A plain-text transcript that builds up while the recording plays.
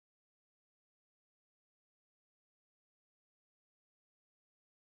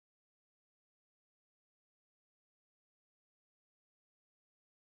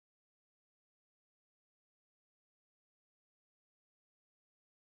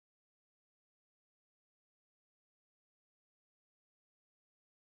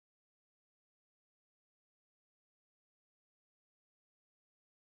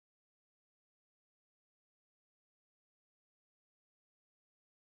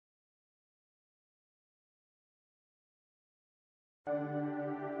It's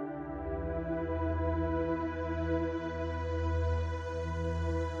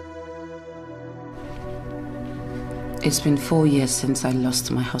been 4 years since I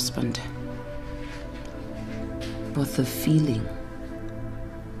lost my husband. But the feeling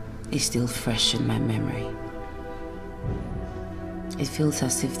is still fresh in my memory. It feels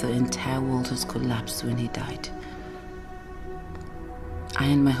as if the entire world has collapsed when he died. I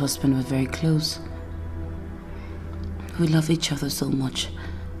and my husband were very close. We love each other so much,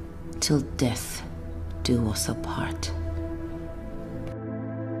 till death do us apart.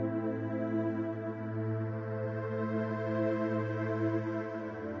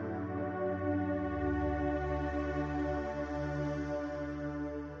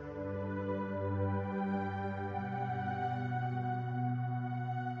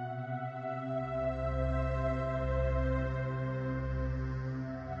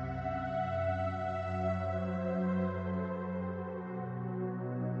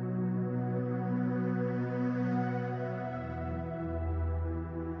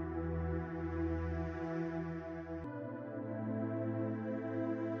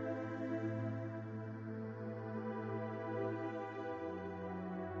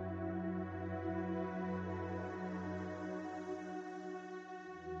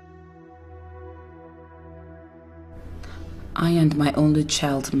 I and my only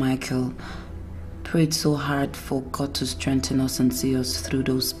child, Michael, prayed so hard for God to strengthen us and see us through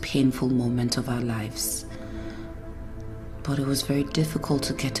those painful moments of our lives. But it was very difficult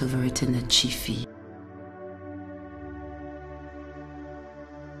to get over it in a jiffy.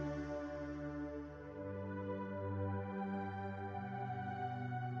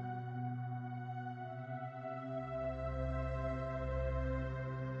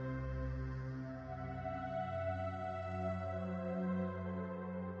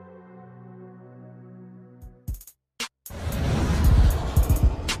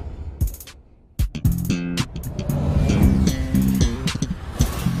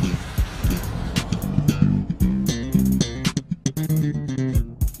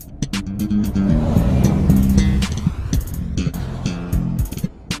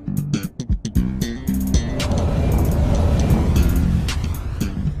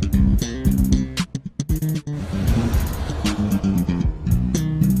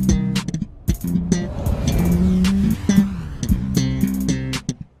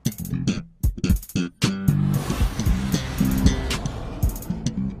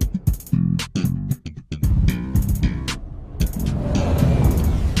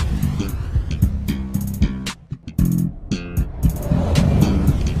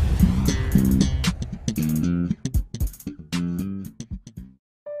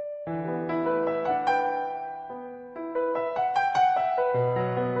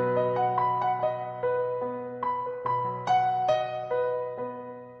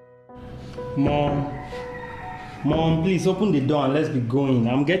 Mom, please open the door and let's be going.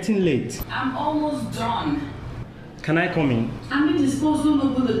 I'm getting late. I'm almost done. Can I come in? I'm indisposed, don't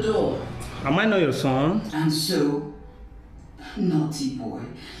open the door. Am I not your son? And so, naughty boy.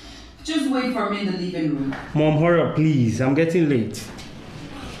 Just wait for me in the living room. Mom, hurry up, please. I'm getting late.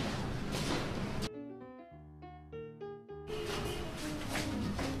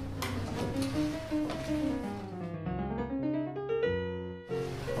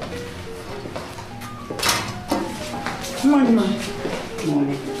 Morning, Ma.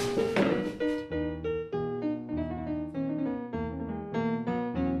 Morning.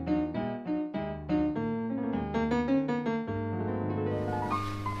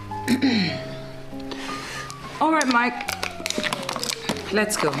 All right, Mike.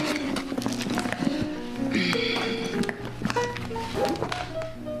 Let's go.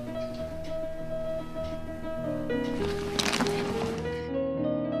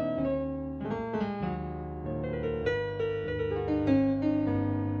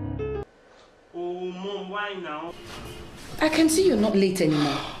 I can see you're not late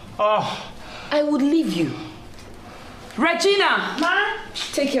anymore. Oh. I would leave you. Regina! Ma?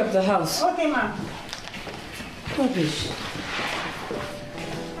 Take care of the house. Okay, ma. Rubbish.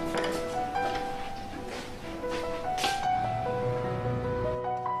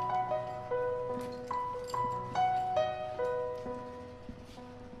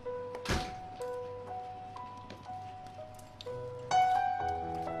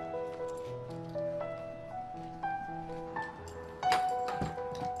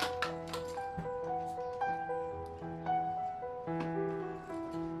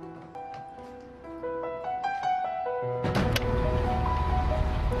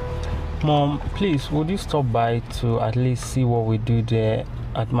 Mom, please, would you stop by to at least see what we do there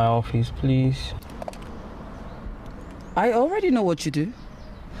at my office, please? I already know what you do.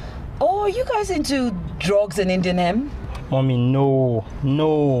 Oh, are you guys into drugs and Indian hemp? Mommy, no.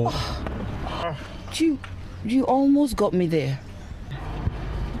 You almost got me there.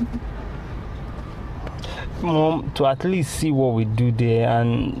 Mom, to at least see what we do there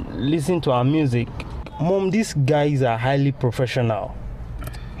and listen to our music. Mom, these guys are highly professional.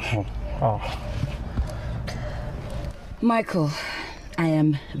 Oh. Michael, I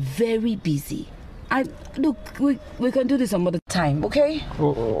am very busy. Look, we can do this some other time, okay?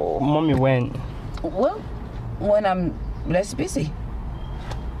 Mommy, when? Well, when I'm less busy.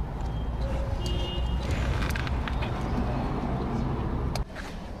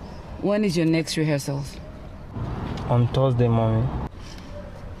 When is your next rehearsal? On Thursday, Mommy.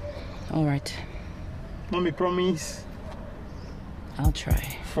 All right. Mommy, promise? I'll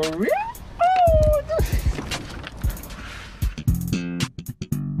try. For real?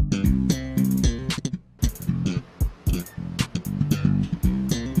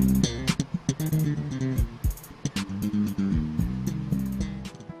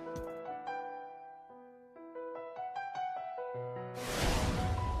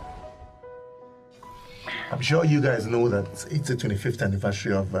 I'm sure you guys know that it's the 25th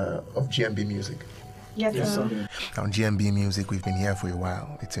anniversary of GMB Music. Yes, sir. On GMB Music, we've been here for a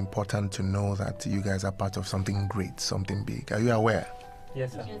while. It's important to know that you guys are part of something great, something big. Are you aware?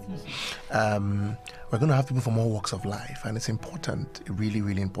 Yes, sir. We're going to have people from all walks of life, and it's important, really,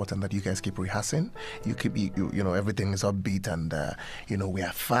 really important that you guys keep rehearsing. You keep, you know, everything is upbeat, and we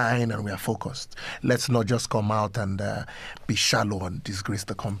are fine and we are focused. Let's not just come out and be shallow and disgrace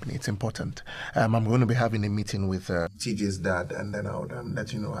the company. It's important. I'm going to be having a meeting with TJ's dad, and then I'll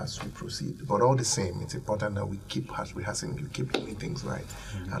let you know as we proceed. But all the same, it's important that we keep rehearsing, we keep doing things right,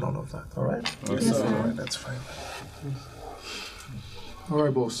 and all of that. All right? Yes, sir. All right, that's fine. All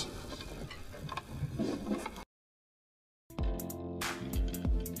right, boss.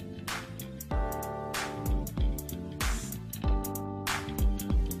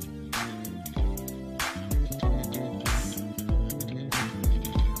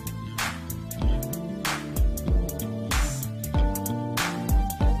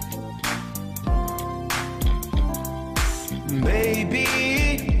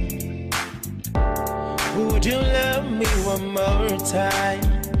 Baby, would you love me one more time?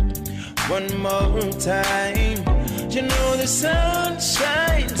 One more time. You know the sun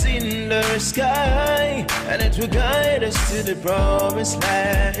shines in the sky, and it will guide us to the promised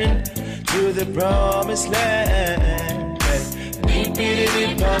land. To the promised land.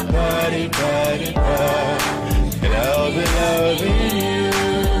 And I'll be loving you,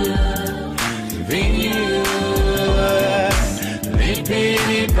 loving you.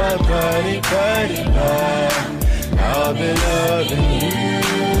 I'll be loving you.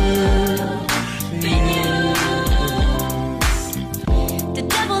 The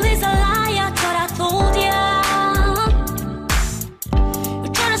devil is a liar, thought I told ya.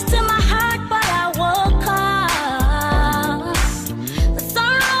 You're trying to steal my heart, but I woke up. The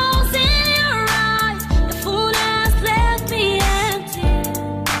sorrows in your eyes, the fool has left me empty.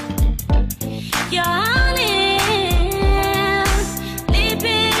 You're honest,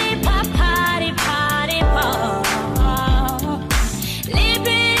 lippity pop, party, party, party.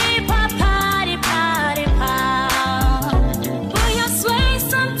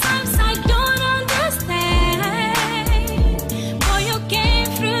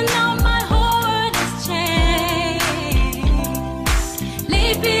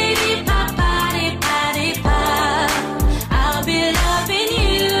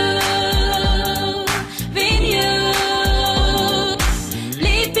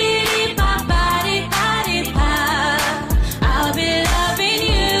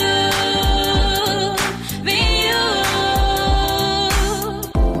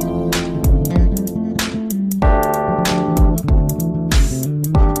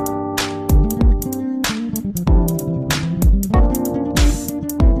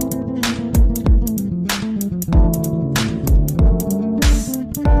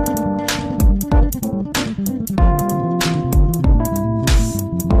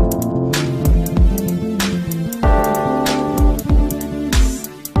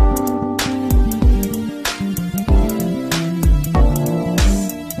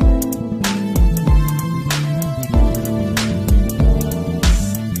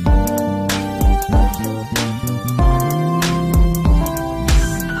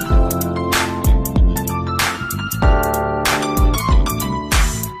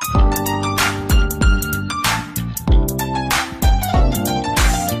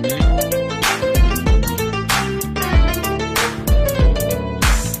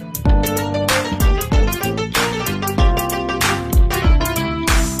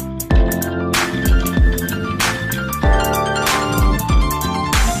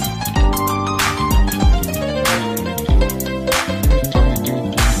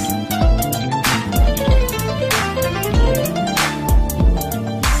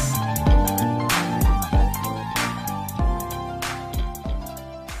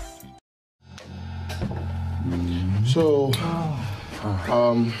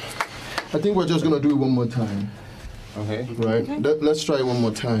 I think we're just gonna do it one more time. Okay. Right? Let's try it one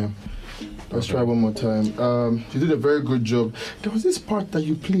more time. Let's try one more time. You did a very good job. There was this part that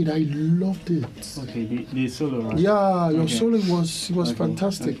you played. I loved it. Okay, the solo, right? Yeah, your solo was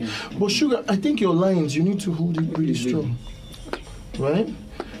fantastic. Okay. But Sugar, I think your lines, you need to hold it really strong. Right?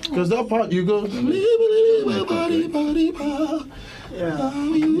 Because that part you go.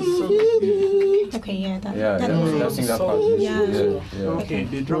 Okay, yeah, that's that part. Yeah. Okay,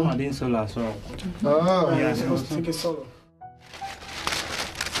 the drummer didn't solo as well. Ah. Yeah, so take a solo.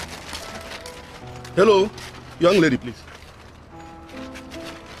 Hello, young lady, please.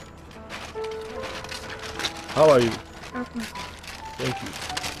 How are you? Thank you.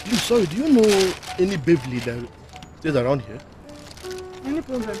 Please, sorry, do you know any Beverly that is around here? Any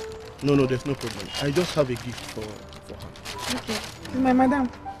problem? No, there's no problem. I just have a gift for her. Okay. It's my madam.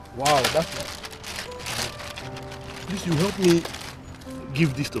 Wow, that's nice. Please, you help me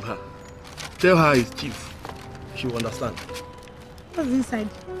give this to her. Tell her it's chief. She will understand. What's inside?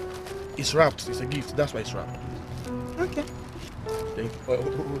 It's wrapped. It's a gift. That's why it's wrapped. Okay. Thank you.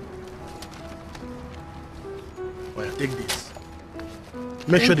 Oh, yeah, take this.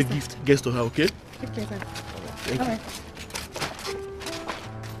 Make sure the gift gets to her, okay? Okay, sir. Thank you. All right.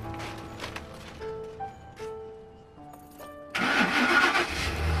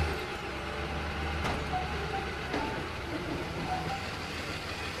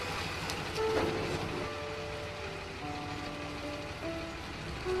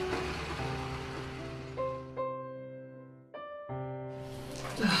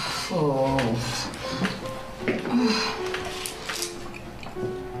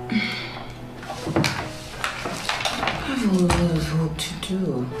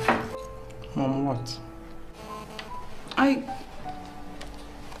 Mom, what?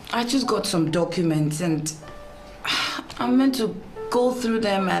 I just got some documents and I'm meant to go through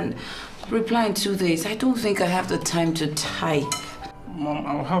them and reply in 2 days. I don't think I have the time to type. Mom,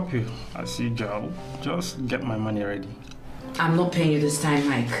 I'll help you as you go. Just get my money ready. I'm not paying you this time,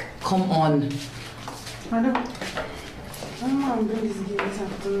 Mike. Come on. Madam, I'm doing this game this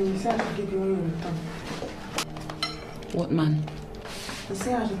afternoon. You said I should give you when you return. What, man? You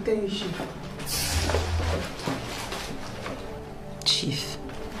said I should tell you, Chief. Chief?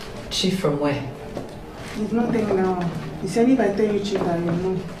 Chief from where? He's not telling now. He said if I tell you, Chief, that you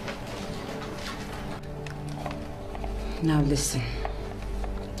know. Now listen.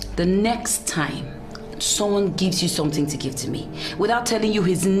 The next time someone gives you something to give to me, without telling you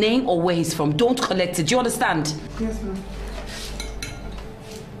his name or where he's from, don't collect it. Do you understand? Yes, ma'am.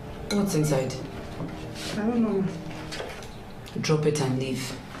 What's inside? I don't know. Drop it and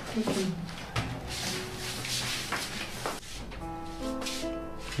leave. Okay.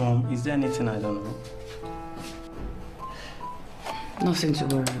 Mom, is there anything I don't know? Nothing to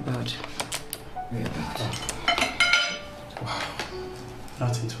worry about. Wow.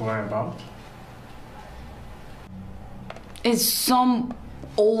 Nothing to worry about? It's some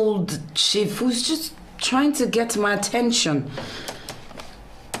old chief who's just trying to get my attention.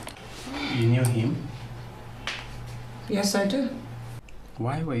 You knew him? Yes, I do.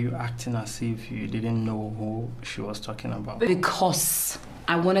 Why were you acting as if you didn't know who she was talking about? Because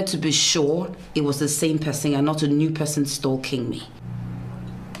I wanted to be sure it was the same person and not a new person stalking me.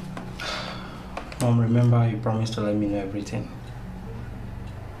 Mom, remember you promised to let me know everything.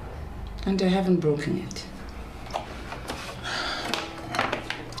 And I haven't broken it.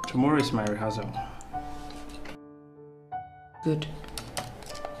 Tomorrow is my rehearsal. Good.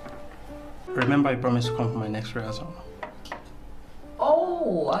 Remember you promised to come for my next rehearsal.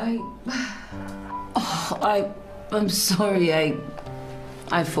 I'm sorry.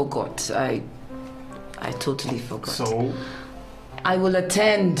 I forgot. I totally forgot. So? I will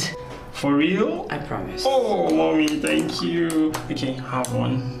attend. For real? I promise. Oh, mommy, thank you. Okay, have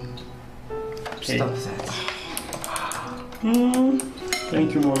one. Okay. Stop that.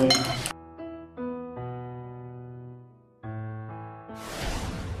 Thank you, mommy.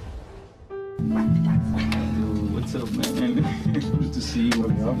 What's up, man? Good to see you.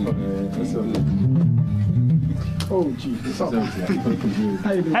 What's up? Oh, gee, what's up?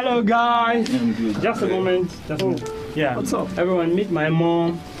 Hello, guys. Yeah, I'm good. Just a moment. Yeah. What's up? Everyone, meet my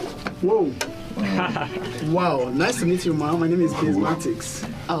mom. Whoa. Wow, nice to meet you, ma'am. My name is Charismatics.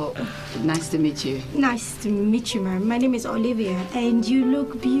 Oh, nice to meet you. Nice to meet you, ma'am. My name is Olivia, and you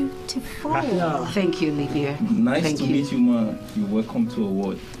look beautiful. Yeah. Thank you, Olivia. Nice to meet you, ma. You're welcome to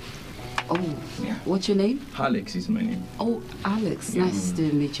award. Oh, Yeah. what's your name? Alex is my name. Oh, Alex. Nice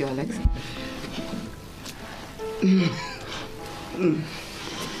to meet you, Alex.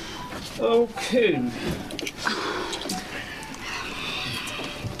 Okay.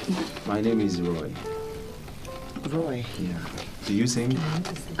 My name is Roy. Roy? Yeah. Do you sing?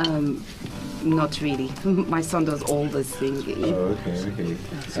 Not really. My son does all the singing. Oh, okay.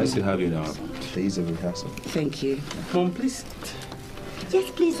 Nice to have you now. Days of rehearsal. Thank you. Mom, please.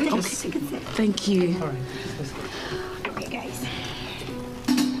 Yes, please. Take a Okay. sip. Thank you. All right. Okay, guys.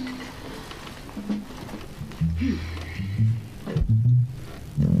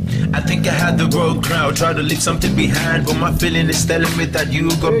 I think I had the road crown, try to leave something behind, but my feeling is telling me that you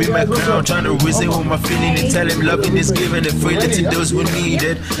gon' be my crown. Trying to reason with my feeling and tell him loving is giving it freely to those who need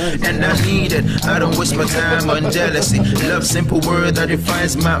it, and I need it. I don't waste my time on jealousy. Love, simple word that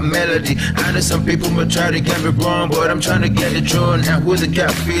defines my melody. I know some people may try to get me wrong, but I'm trying to get the throne. And who the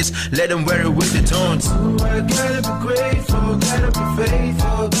gap is, let them wear it with the tones. Ooh, I gotta be grateful, gotta be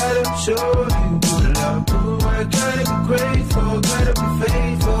faithful, gotta show you good love. Ooh, I gotta be grateful, gotta be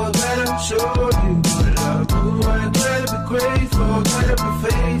faithful, gotta show you good love. Ooh, I gotta be grateful, gotta be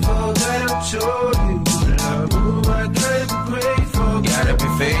faithful, gotta show you good love. Ooh, I gotta be grateful, gotta be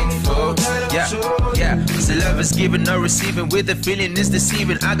faithful, gotta show you. Yeah, so love is giving or receiving, with the feeling is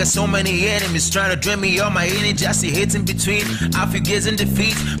deceiving. I got so many enemies trying to drain me all my energy. I see hate in between, I feel gears in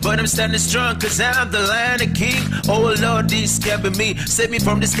defeat, but I'm standing strong cause I'm the Lion and King. Oh Lord, this scabbing me, save me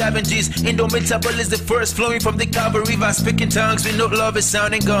from the scavengers. Indomitable is the first, flowing from the Calvary. I speak in tongues, we know love is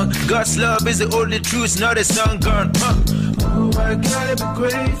sounding gone. God's love is the only truth, not a song gone. Ooh, I gotta be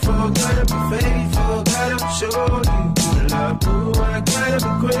grateful, gotta be faithful, gotta show you good love. Ooh, I gotta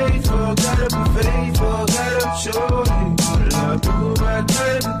be grateful, gotta be faithful, gotta show you good love. Ooh, I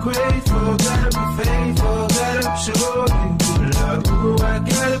gotta be grateful, gotta be faithful, gotta show you good love. Ooh, I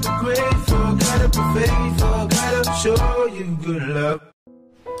gotta be grateful, gotta be faithful, gotta show you good love.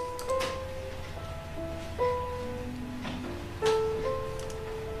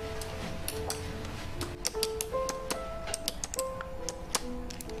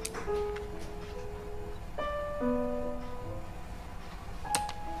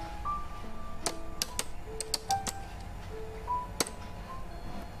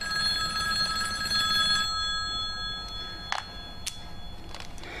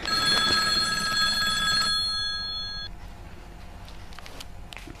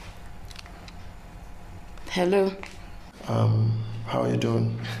 Hello. How are you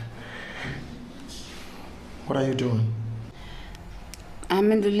doing? What are you doing?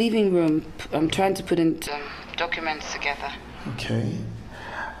 I'm in the living room. I'm trying to put in documents together. Okay.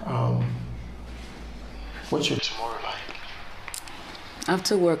 What's your tomorrow like?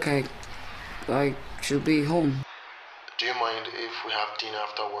 After work, I should be home. Do you mind if we have dinner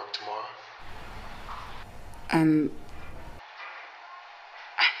after work tomorrow?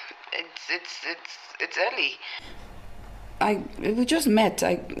 It's early. We just met.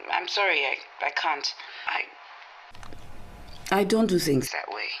 I'm sorry. I can't. I don't do things that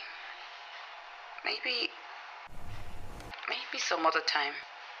way. Maybe some other time.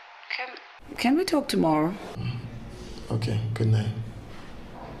 Can we talk tomorrow? Okay. Good night.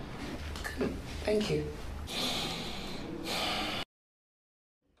 Thank you.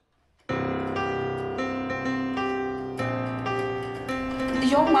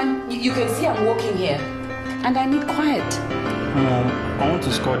 Young man, you can see I'm working here, and I need quiet. Mom, I want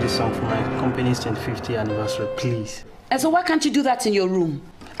to score this song for my company's 25th anniversary, please. And so why can't you do that in your room?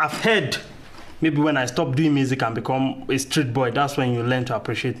 I've heard maybe when I stop doing music and become a street boy, that's when you learn to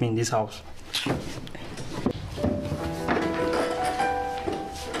appreciate me in this house.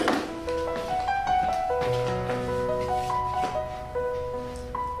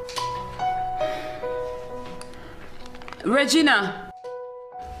 Regina!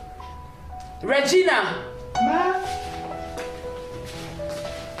 Regina! Ma?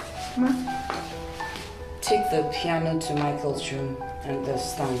 Take the piano to Michael's room and the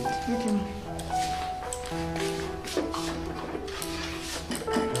stand. Okay, ma.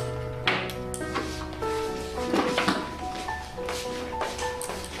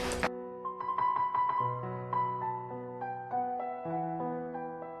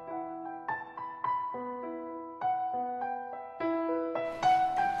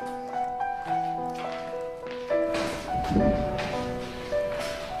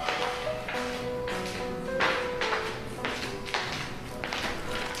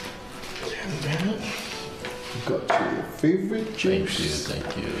 Favorite juice.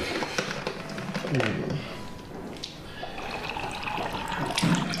 Thank you.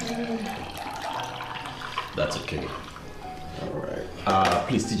 That's okay. All right.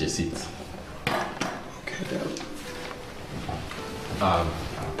 Please take a seat. Okay, then.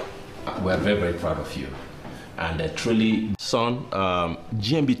 We're very, very proud of you. And truly, son,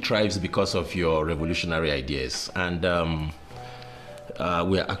 GMB thrives because of your revolutionary ideas. And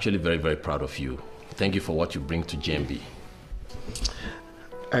we are actually very, very proud of you. Thank you for what you bring to JMB.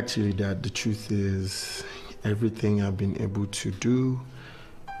 Actually, Dad, the truth is, everything I've been able to do,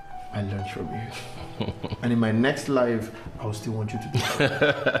 I learned from you. And in my next life, I'll still want you to do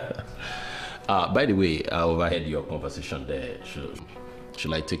that. By the way, I overheard your conversation there.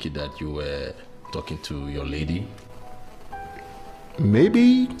 Should I take it that you were talking to your lady?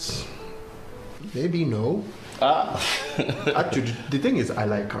 Maybe no. Actually, the thing is, I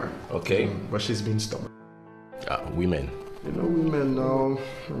like her. Okay. But she's been stubborn. Women. You know, women now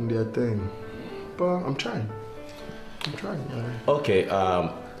and their thing. But I'm trying. Yeah. Okay.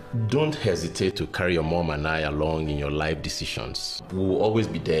 Don't hesitate to carry your mom and I along in your life decisions. We will always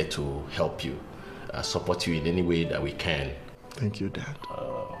be there to help you, support you in any way that we can. Thank you, Dad.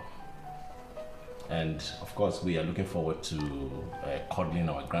 And of course, we are looking forward to cuddling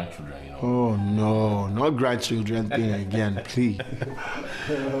our grandchildren, you know. Oh no, not grandchildren thing again, please.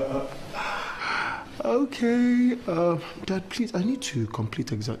 Okay, Dad, please, I need to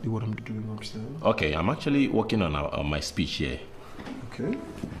complete exactly what I'm doing upstairs. Okay, I'm actually working on my speech here. Okay.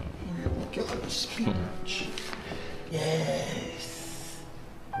 Working on the speech. Yes.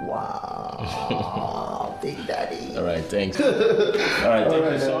 Wow. Big Daddy. All right, thanks. All right, thank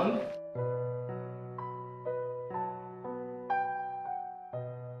you, son.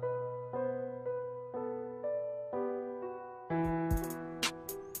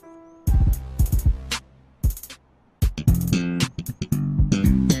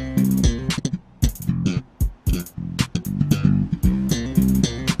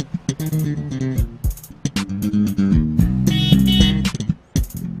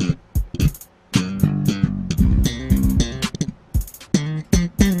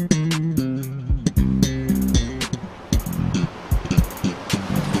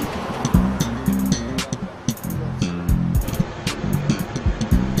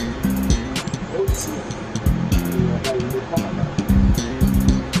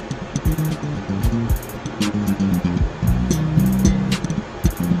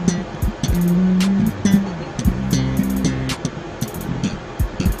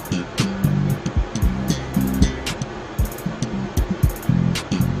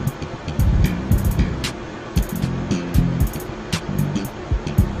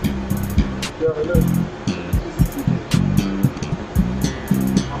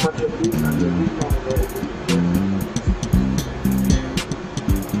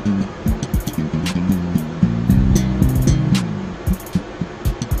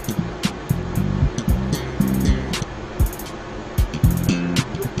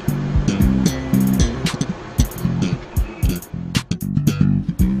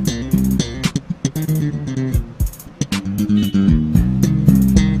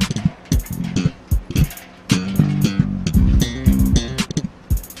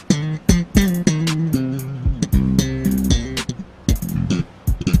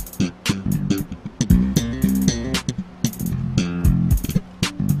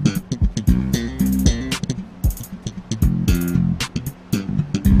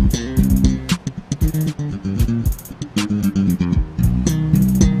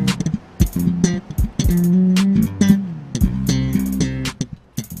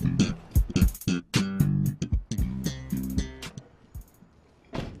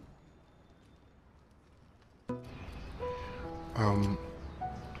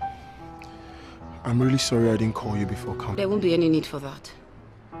 I'm really sorry I didn't call you before coming. There won't be any need for that.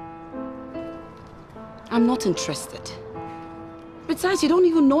 I'm not interested. Besides, you don't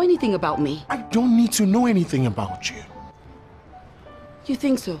even know anything about me. I don't need to know anything about you. You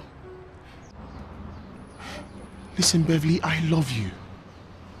think so? Listen, Beverly, I love you.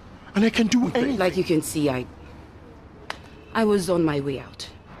 And I can do anything. Like you can see, I was on my way out.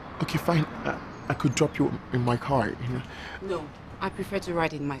 Okay, fine. I could drop you in my car, you know? No, I prefer to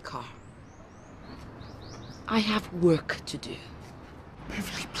ride in my car. I have work to do.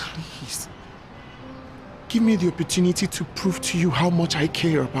 Beverly, please. Give me the opportunity to prove to you how much I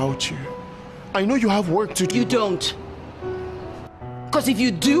care about you. I know you have work to do. You don't. Because if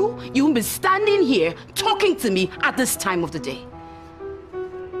you do, you won't be standing here talking to me at this time of the day.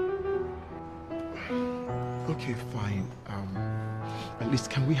 Okay, fine. At least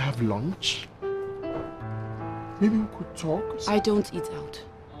can we have lunch? Maybe we could talk? I don't eat out.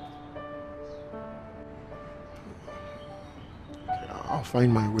 Okay, I'll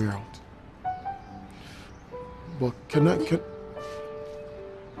find my way out. But can I...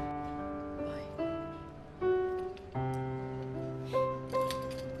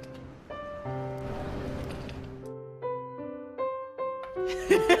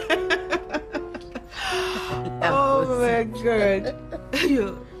 Oh my God.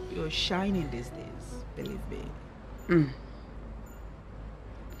 You're shining these days, believe me.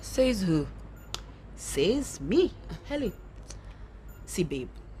 Says who? Says me, Helen. See, babe,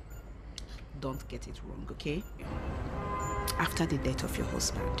 don't get it wrong, okay? After the death of your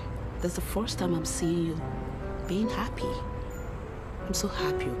husband, that's the first time I'm seeing you being happy. I'm so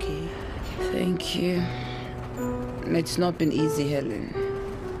happy, okay? Thank you. It's not been easy, Helen.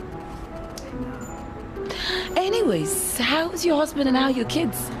 Anyways, how's your husband and how are your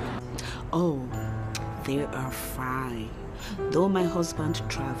kids? Oh, they are fine. Though my husband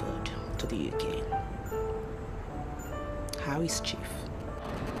traveled to the UK. How is Chief?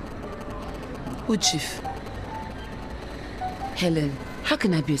 Who, Chief? Helen, how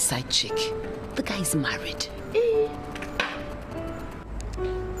can I be a side chick? The guy is married.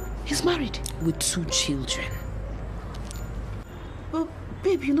 He's married? With 2 children. Well,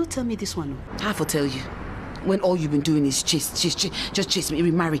 babe, you not tell me this one. I have to tell you. When all you've been doing is chase, just chase me,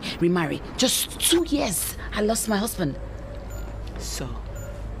 remarry. Just 2 years, I lost my husband. So,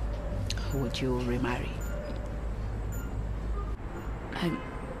 would you remarry? I'm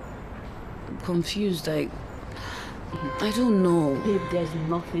confused. I don't know. Babe, there's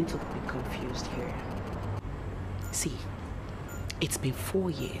nothing to be confused here. See, it's been 4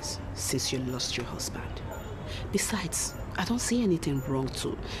 years since you lost your husband. Besides, I don't see anything wrong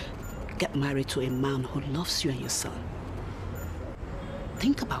to get married to a man who loves you and your son.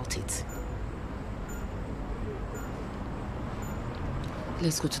 Think about it.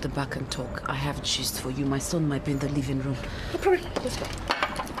 Let's go to the back and talk. I have gist for you. My son might be in the living room. No problem. Let's go.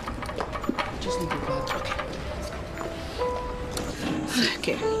 Just leave it out.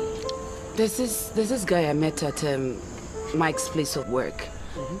 Okay. There's this guy I met at Mike's place of work.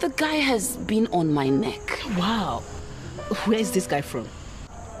 The guy has been on my neck. Wow. Where is this guy from?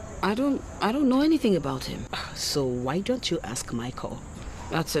 I don't know anything about him. So why don't you ask Michael?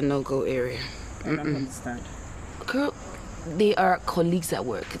 That's a no-go area. I don't understand. Girl, they are colleagues at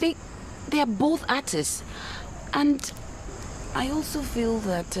work. They are both artists. And I also feel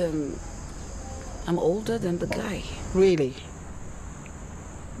that I'm older than the guy. Really?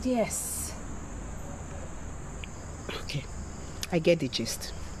 Yes. Okay. I get the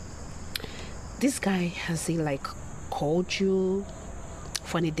gist. This guy, has he like called you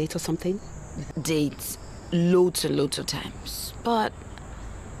for any date or something? Dates. Loads and loads of times. But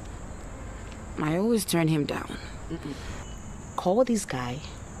I always turn him down. Call this guy,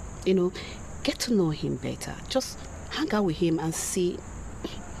 get to know him better. Just hang out with him and see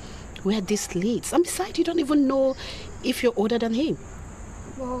where this leads. And besides, you don't even know if you're older than him.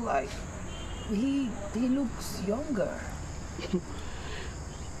 Well, like, he looks younger.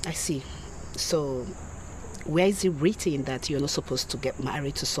 I see. So, where is it written that you're not supposed to get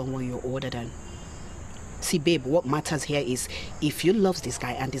married to someone you're older than? See, babe, what matters here is if you love this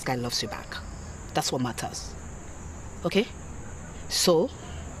guy and this guy loves you back. That's what matters. Okay? So,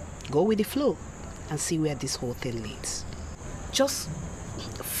 go with the flow and see where this whole thing leads. Just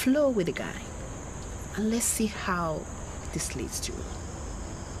flow with the guy and let's see how this leads to.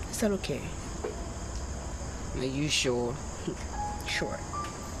 Is that okay? Are you sure? Sure.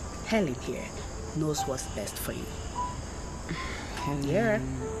 Helen here knows what's best for you. Helen. Yeah.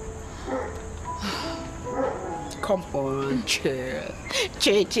 Come on, chill.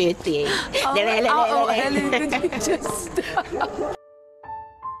 Chill thing. Helen, could you just stop?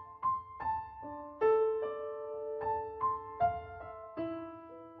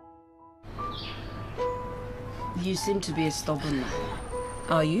 You seem to be a stubborn man.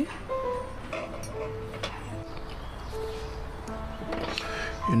 Are you?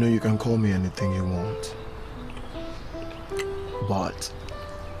 You can call me anything you want. But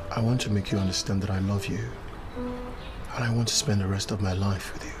I want to make you understand that I love you. And I want to spend the rest of my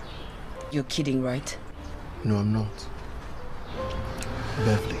life with you. You're kidding, right? No, I'm not.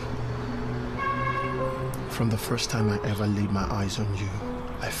 Beverly, from the first time I ever laid my eyes on you,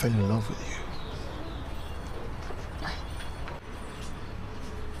 I fell in love with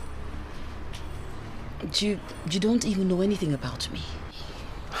you. You don't even know anything about me.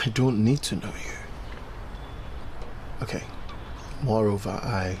 I don't need to know you. Okay. Moreover,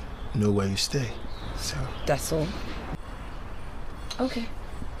 I know where you stay, so... That's all? Okay.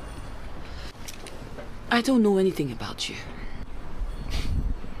 I don't know anything about you.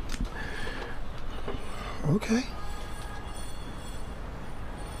 Okay.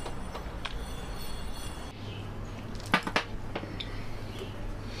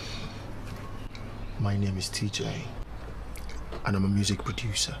 My name is TJ, and I'm a music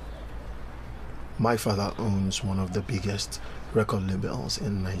producer. My father owns one of the biggest record labels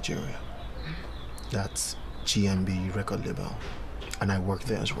in Nigeria. That's GMB record label. and I work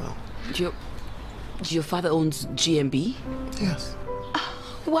there as well. Your father owns GMB? Yes.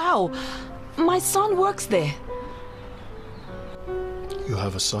 Wow, my son works there. You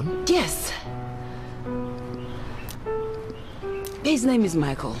have a son? Yes. His name is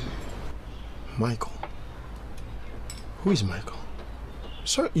Michael. Michael? Who is Michael?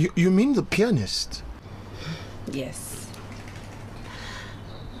 Sorry, you mean the pianist? Yes.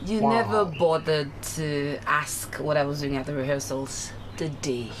 You never bothered to ask what I was doing at the rehearsals the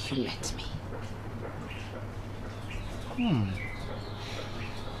day you met me.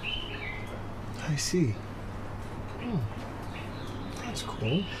 I see. That's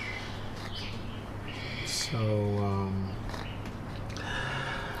cool. So,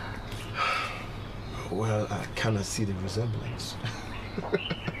 well, I cannot see the resemblance.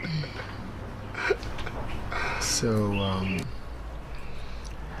 So,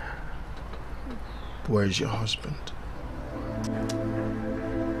 where's your husband?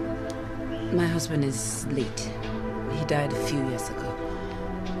 My husband is late. He died a few years ago.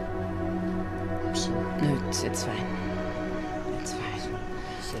 I'm sorry. No, it's fine. It's fine.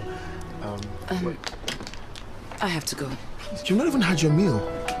 So, I have to go. You've not even had your meal.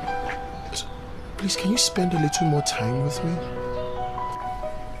 Please, can you spend a little more time with me?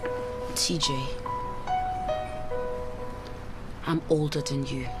 TJ, I'm older than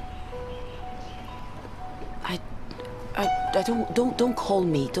you. I don't call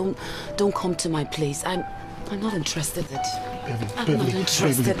me. Don't come to my place. I'm not interested. I'm not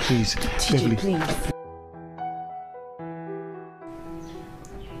interested. Beverly, please. TJ, Beverly. please.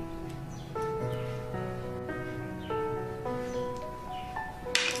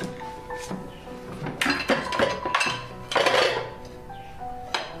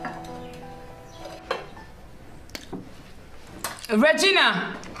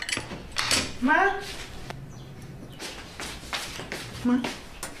 Regina! Ma?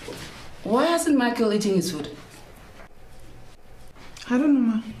 Why hasn't Michael eaten his food? I don't know,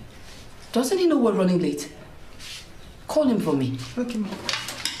 Ma. Doesn't he know we're running late? Call him for me. Okay, Ma.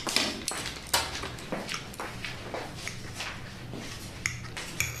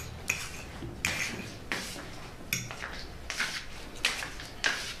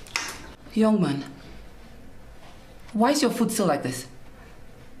 Young man, why is your food still like this?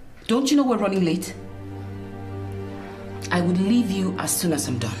 Don't you know we're running late? I would leave you as soon as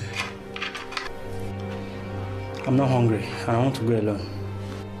I'm done. I'm not hungry. I want to go alone.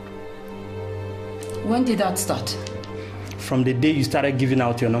 When did that start? From the day you started giving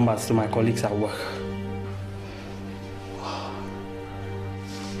out your numbers to my colleagues at work.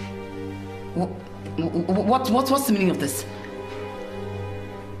 What's the meaning of this?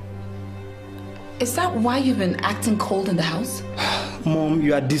 Is that why you've been acting cold in the house? Mom,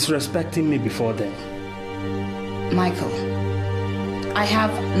 you are disrespecting me before then. Michael, I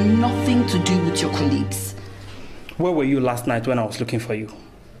have nothing to do with your colleagues. Where were you last night when I was looking for you?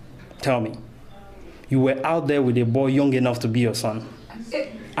 Tell me. You were out there with a boy young enough to be your son.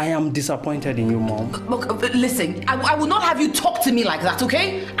 I am disappointed in you, Mom. Look, listen, I will not have you talk to me like that,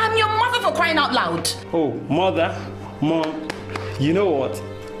 okay? I'm your mother, for crying out loud. Oh, mother, Mom, you know what?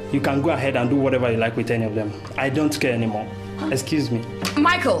 You can go ahead and do whatever you like with any of them. I don't care anymore. Excuse me.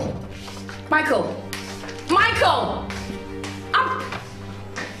 Michael! Michael! Michael!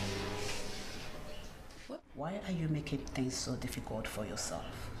 Why are you making things so difficult for yourself?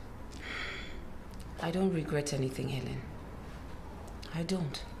 I don't regret anything, Helen. I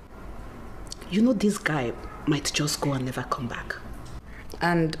don't. You know this guy might just go and never come back.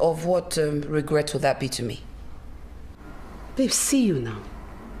 And of what regret would that be to me? Babe, see you now.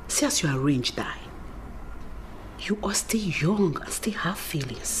 See as your arranged die. You are still young and still have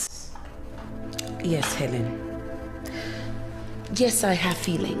feelings. Yes, Helen. Yes, I have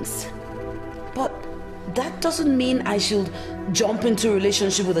feelings. But that doesn't mean I should jump into a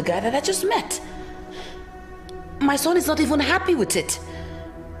relationship with a guy that I just met. My son is not even happy with it.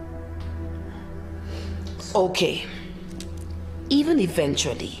 Okay. Even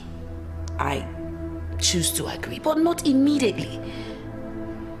eventually, I choose to agree, but not immediately.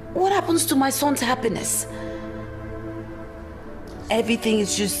 What happens to my son's happiness? Everything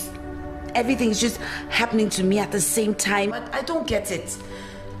is just happening to me at the same time. I don't get it.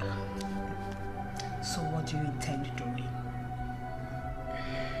 So what do you intend doing?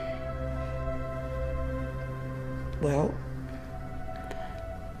 Well,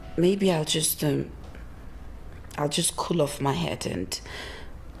 maybe I'll just cool off my head and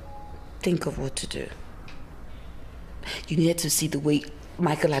think of what to do. You needed to see the way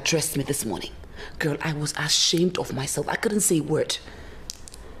Michael addressed me this morning. Girl, I was ashamed of myself. I couldn't say a word.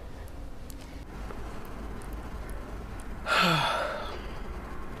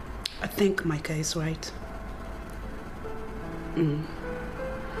 I think Micah is right.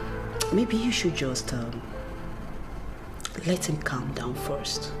 Maybe you should just let him calm down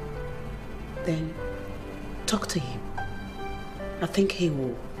first. Then talk to him. I think he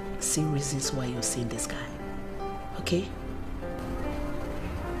will see reasons why you're seeing this guy. Okay?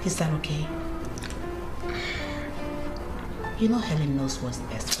 Is that okay? You know Helen knows what's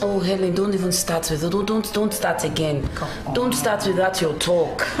best. Oh, Helen, don't even start with it. Don't start again. Don't start with that, your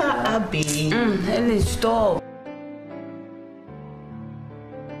talk. Abby. Helen, stop.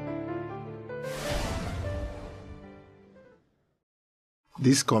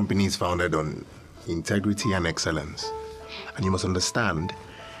 This company is founded on integrity and excellence. And you must understand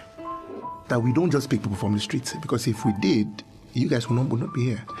that we don't just pick people from the streets, because if we did, you guys would not be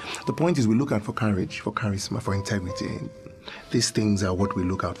here. The point is we look out for courage, for charisma, for integrity. These things are what we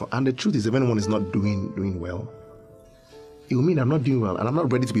look out for. And the truth is, if anyone is not doing well, it will mean I'm not doing well and I'm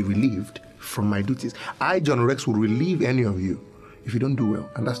not ready to be relieved from my duties. I, John Rex, will relieve any of you if you don't do well.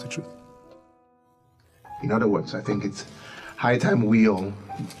 And that's the truth. In other words, I think it's high time we all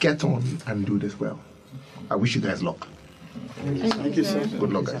get on and do this well. I wish you guys luck. Thank you, sir.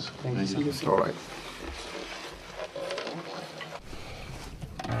 Good luck, guys. Thank you, sir. All right.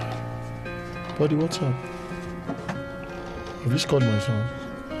 Buddy, what's up? Have you just called my phone?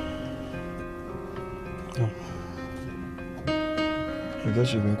 No. I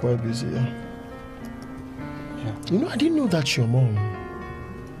guess you've been quite busy, yeah? Yeah. You know, I didn't know that's your mom.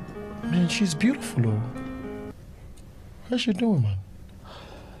 Man, she's beautiful, though. How's she doing, man?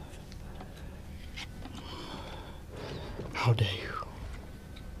 How dare you?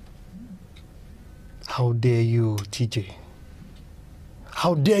 How dare you, TJ?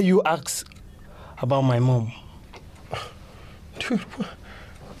 How dare you ask about my mom? Dude,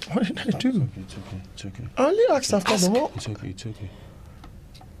 what did I do? It's okay. I only asked after the mom. It's okay.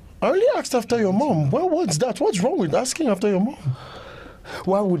 I only asked after your mom. Well, what's that? What's wrong with asking after your mom?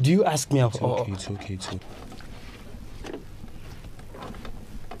 Why would you ask me? It's okay.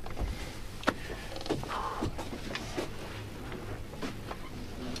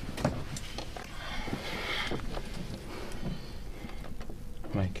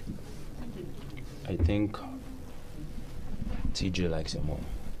 Mike, I think TJ likes your mom.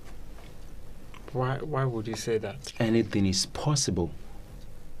 Why would you say that? Anything is possible.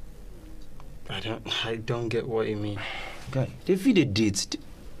 I don't get what you mean. Guy, they feel they date.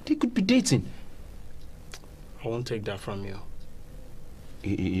 They could be dating. I won't take that from you.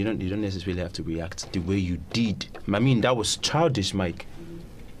 You don't necessarily have to react the way you did. I mean, that was childish, Mike.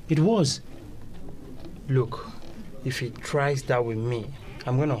 It was. Look, if he tries that with me,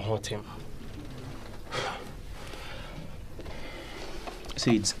 I'm gonna hurt him.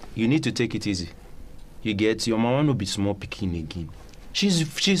 See, you need to take it easy. You get, your mama will be small picking again.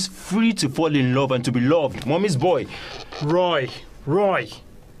 She's free to fall in love and to be loved. Mommy's boy. Roy,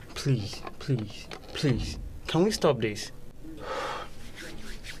 please. Can we stop this?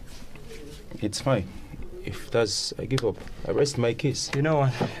 It's fine. If that's, I give up. I rest my case. You know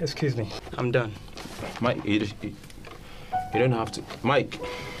what? Excuse me. I'm done. Mike, you don't have to. Mike.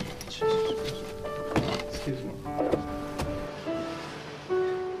 Excuse me.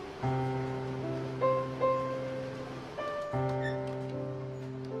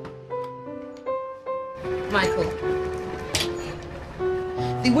 Michael,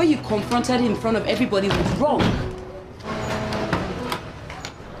 the way you confronted him in front of everybody was wrong.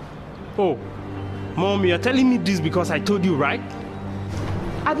 Oh, Mom, you're telling me this because I told you, right?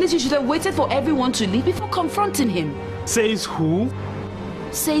 At least you should have waited for everyone to leave before confronting him. Says who?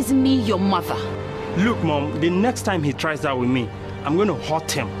 Says me, your mother. Look, Mom, the next time he tries that with me, I'm going to hurt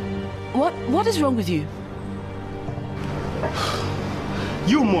him. What is wrong with you?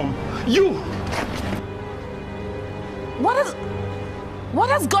 You, Mom, you! What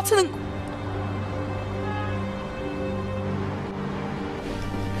has gotten...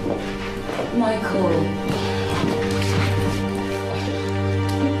 Michael.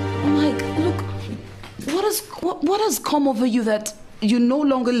 Mike, look, what has come over you that you no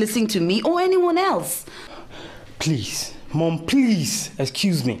longer listen to me or anyone else? Please, Mom, please,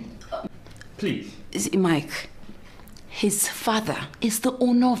 excuse me. Please. See, Mike, his father is the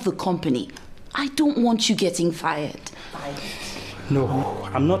owner of the company. I don't want you getting fired. No,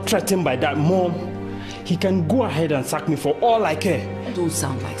 I'm not threatened by that, Mom. He can go ahead and sack me for all I care. Don't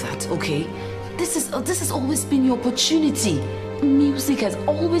sound like that, okay? This has always been your opportunity. Music has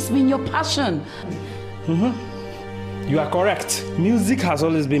always been your passion. You are correct. Music has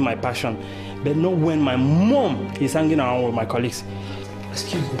always been my passion, but not when my mom is hanging around with my colleagues.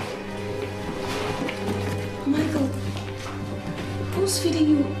 Excuse me. Michael, who's feeding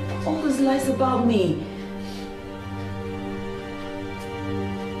you all these lies about me?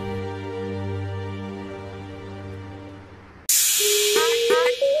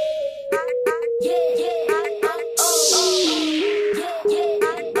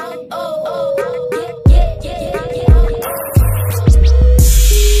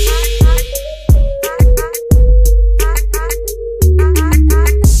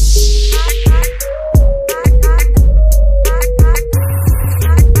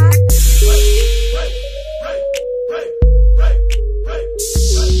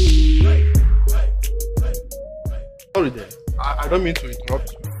 I don't mean to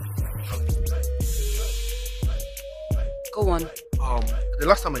interrupt you. Go on. The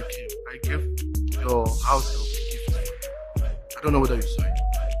last time I came, I gave your house help a gift. I don't know whether you saw it.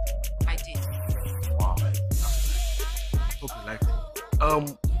 I did. Wow. Hope you liked it.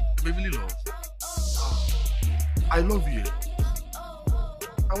 Baby love. I love you.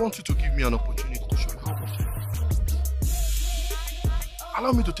 I want you to give me an opportunity to show you how much I love you.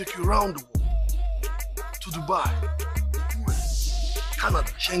 Allow me to take you around the world. To Dubai, US,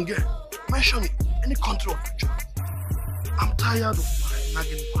 Canada, Schengen, mention it, any country of your choice. I'm tired of my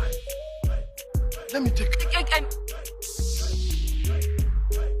nagging wife. Let me take you.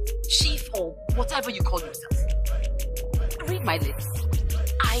 Chief or whatever you call yourself. Read my lips.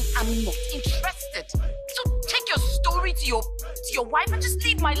 I am not interested. So take your story to your wife and just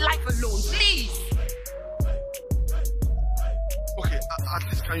leave my life alone, please. Okay, at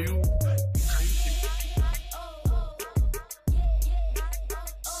least can you take it?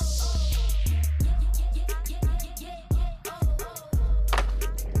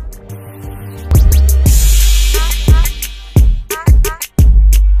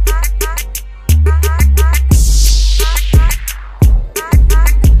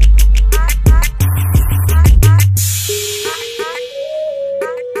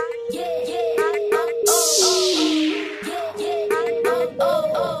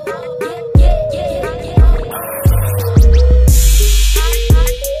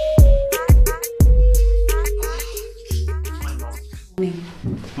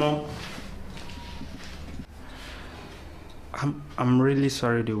 Mom, I'm really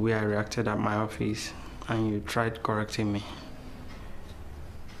sorry the way I reacted at my office and you tried correcting me.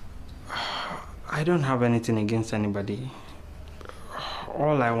 I don't have anything against anybody.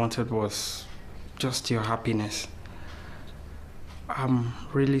 All I wanted was just your happiness. I'm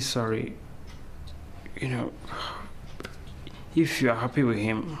really sorry. You know, if you're happy with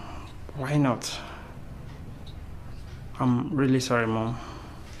him, why not? I'm really sorry, Mom.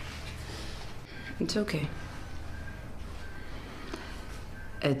 It's okay.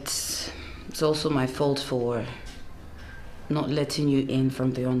 It's also my fault for not letting you in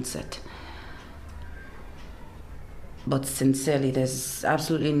from the onset. But sincerely, there's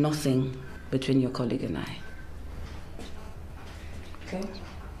absolutely nothing between your colleague and I. Okay?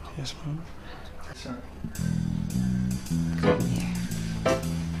 Yes, Mom. Sorry. Come here.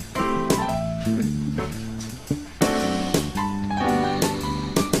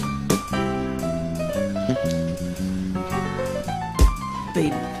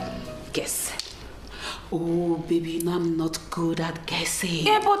 Babe, guess. Oh, baby, no, I'm not good at guessing.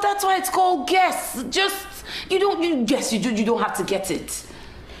 Yeah, but that's why it's called guess. Just, you don't have to get it.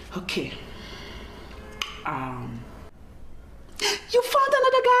 Okay. You found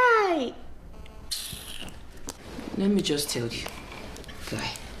another guy. Let me just tell you, guy.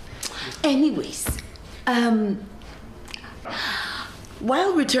 Anyways,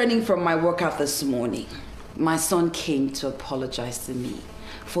 while returning from my workout this morning, my son came to apologize to me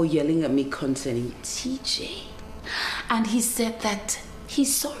for yelling at me concerning TJ. And he said that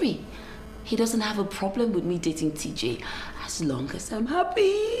he's sorry. He doesn't have a problem with me dating TJ as long as I'm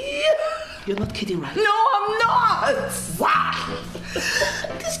happy. You're not kidding, right? No, I'm not! Wow!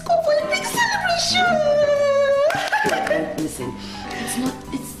 Let's go for a big celebration! Listen,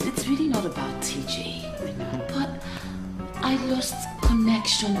 it's really not about TJ. But I lost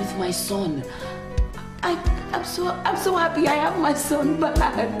connection with my son. I'm so happy I have my son back.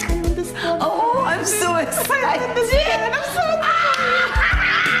 I understand. Oh, I'm so excited. I understand. I'm so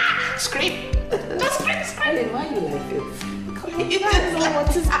scream. Just scream. Why you like it? You don't know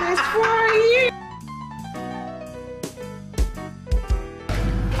what is best for you.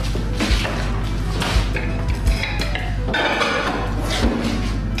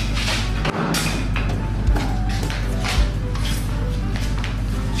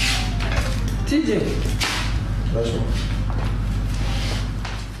 TJ.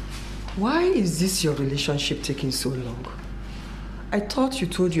 Why is this your relationship taking so long? I thought you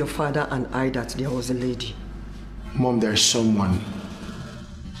told your father and I that there was a lady. Mom, there's someone.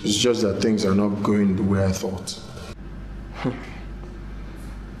 It's just that things are not going the way I thought.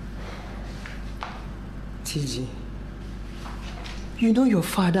 TJ, you know your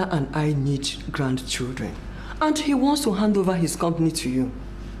father and I need grandchildren, and he wants to hand over his company to you.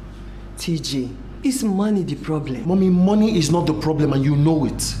 TJ, is money the problem? Mommy, money is not the problem and you know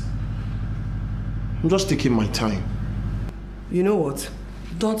it. I'm just taking my time. You know what?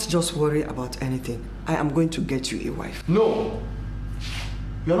 Don't just worry about anything. I am going to get you a wife. No.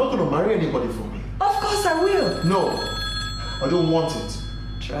 You're not going to marry anybody for me. Of course I will. No. I don't want it.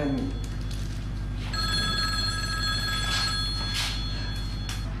 Try me.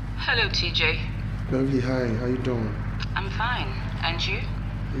 Hello, TJ. Lovely, hi. How you doing? I'm fine. And you?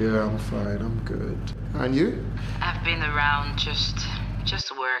 Yeah, I'm fine. I'm good. And you? I've been around, just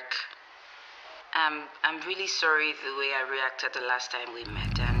work. I'm really sorry the way I reacted the last time we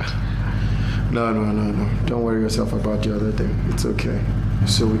met, and... No. Don't worry yourself about the other thing. It's okay.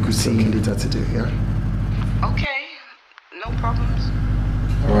 So we could see you later today, yeah? Okay. No problems.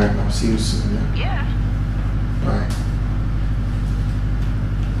 Alright, I'll see you soon, yeah? Yeah. Bye.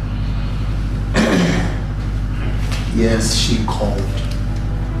 Yes, she called.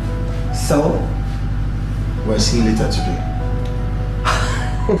 So? We'll see you later today.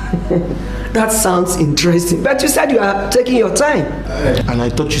 That sounds interesting. But you said you are taking your time. And I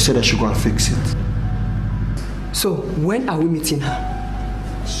thought you said I should go and fix it. So, when are we meeting her?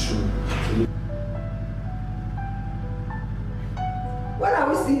 Soon. When are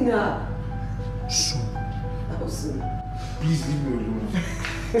we seeing her? Soon. How soon? Please leave me alone.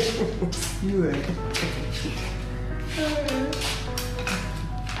 You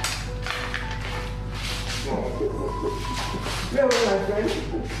Where was my friend?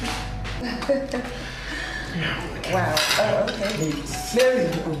 Wow. Oh, okay. Mary.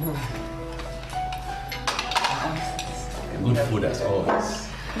 Good food as always.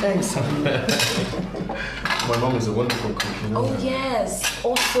 Thanks. My mom is a wonderful cook. You know Oh, that. yes.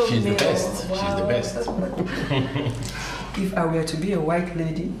 Also She's the best. Wow. She's the best. If I were to be a white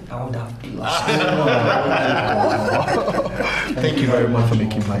lady, I would have blushed. Thank you very much for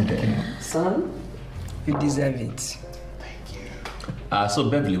making my day. Son, you deserve it. So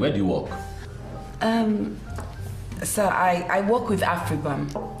Beverly, where do you work? So I work with Afriban.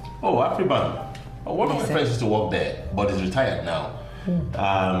 Oh, Afriban. Oh, one of my friends used to work there, but he's retired now.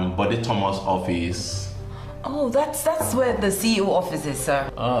 Bode Thomas' office. Oh, that's where the CEO office is, sir.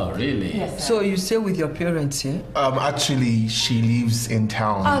 Oh, really? Yes, sir. So you stay with your parents here? Actually, she lives in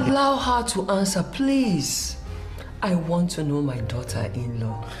town. Allow her to answer, please. I want to know my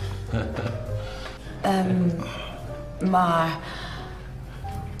daughter-in-law.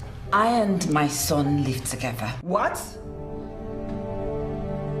 I and my son live together. What?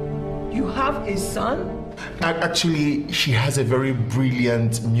 You have a son? Actually, she has a very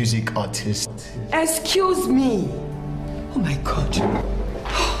brilliant music artist. Excuse me. Oh my God.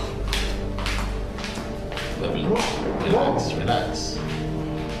 Beverly, relax.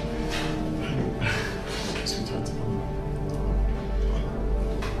 Sweetheart.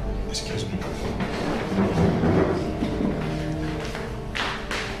 Excuse me.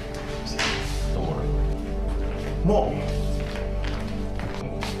 Don't worry. Mom.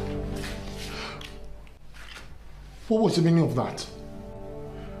 What was the meaning of that?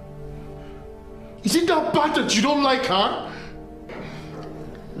 Is it that bad that you don't like her?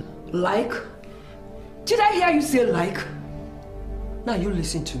 Like? Did I hear you say like? Now you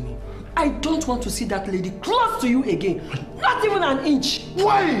listen to me. I don't want to see that lady close to you again. Not even an inch.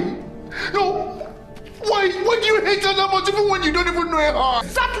 Why? No. Why do you hate her that much even when you don't even know her?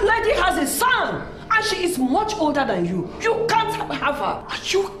 That lady has a son. And she is much older than you. You can't have her. Are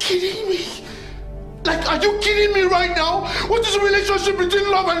you kidding me? Like, are you kidding me right now? What is the relationship between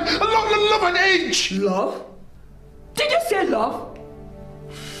love and age? Love? Did you say love?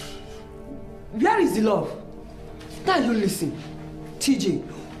 Where is the love? Now you listen. TJ,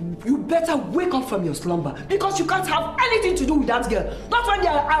 you better wake up from your slumber because you can't have anything to do with that girl. Not when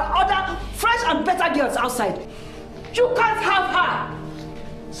there are other fresh and better girls outside. You can't have her.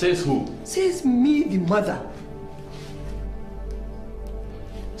 Says who? Says me, the mother.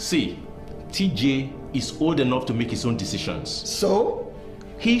 See, TJ is old enough to make his own decisions. So?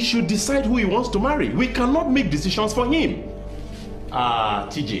 He should decide who he wants to marry. We cannot make decisions for him.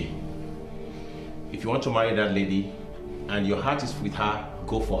 TJ, if you want to marry that lady and your heart is with her,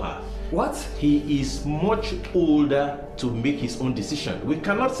 go for her. What? He is much older to make his own decision. We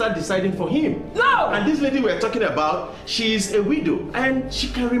cannot start deciding for him. No! And this lady we're talking about, she is a widow and she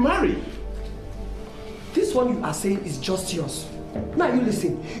can remarry. This one you are saying is just yours. Now you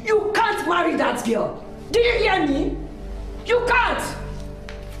listen. You can't marry that girl. Do you hear me? You can't.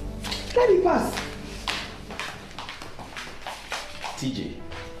 Let it pass. TJ,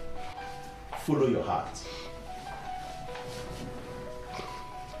 follow your heart.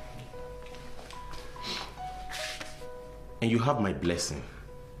 And you have my blessing.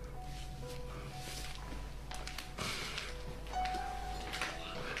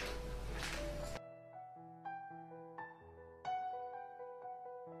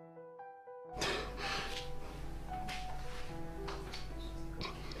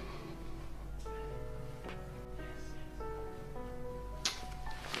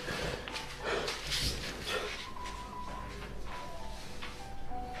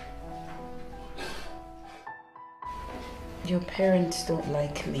 Your parents don't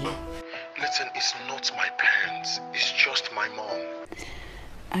like me. Listen, it's not my parents. It's just my mom.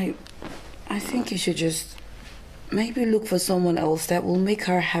 I think you should just maybe look for someone else that will make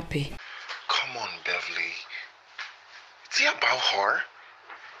her happy. Come on, Beverly. Is it about her?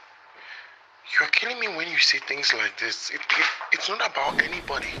 You're killing me when you say things like this. It's not about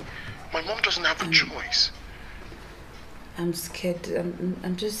anybody. My mom doesn't have a choice. I'm scared.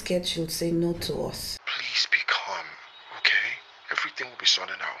 I'm just scared she'll say no to us. Please be calm, okay? Everything will be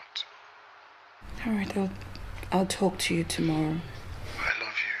sorted out. All right, I'll talk to you tomorrow. I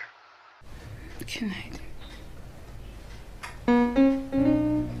love you. Good night.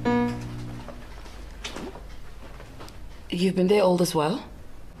 You've been there all this while?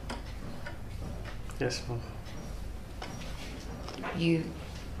 Yes, Mom. You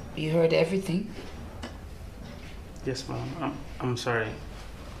heard everything? Yes, Mom. I'm sorry.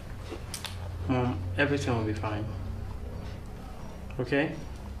 Mom, everything will be fine. Okay?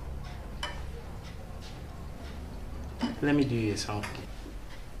 Let me do you a song.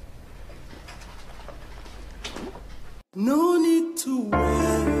 No need to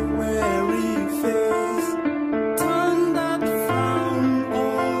weary face. Turn that frown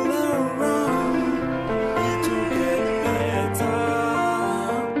all around. It will get better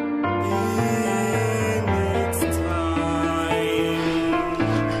in its time.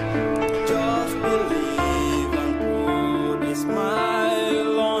 Just believe and put a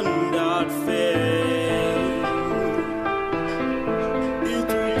smile on that face. It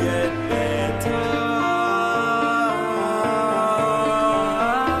will get better.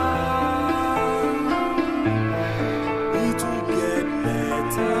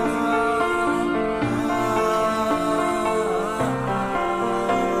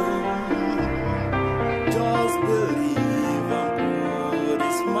 Just believe and put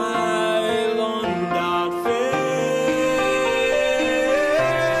a smile on that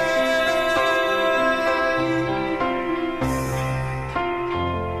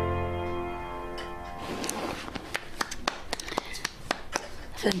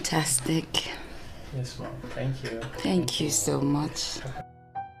Fantastic. Yes, Mom. Thank you. Thank you so much.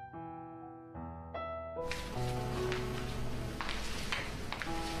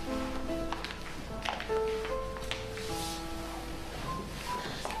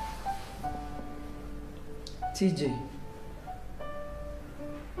 TJ,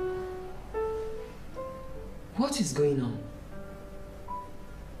 what is going on?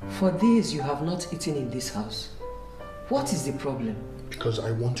 For days you have not eaten in this house. What is the problem? Because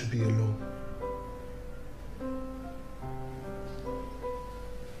I want to be alone.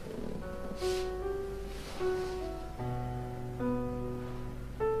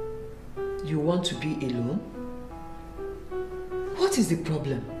 You want to be alone? What is the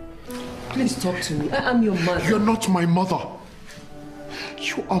problem? Please talk to me. I am your mother. You're not my mother.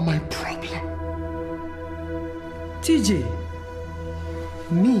 You are my problem. TJ,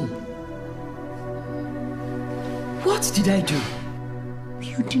 me? What did I do?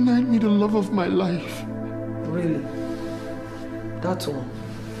 You denied me the love of my life. Really? That one?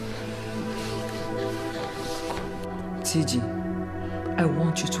 TJ, I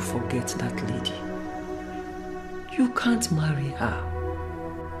want you to forget that lady. You can't marry her.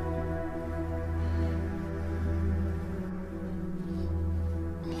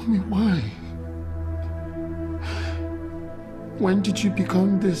 Mommy, why? When did you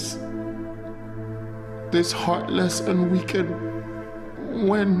become this heartless and wicked?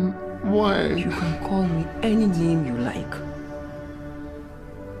 When? Why? You can call me any name you like.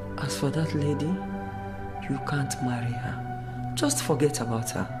 As for that lady, you can't marry her. Just forget about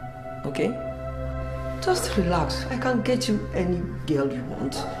her, okay? Just relax. I can get you any girl you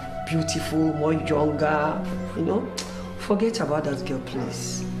want. Beautiful, more younger, you know? Forget about that girl,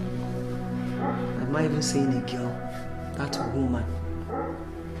 please. I'm not even saying a girl. That woman.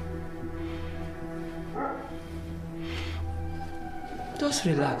 Just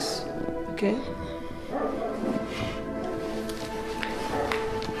relax, okay?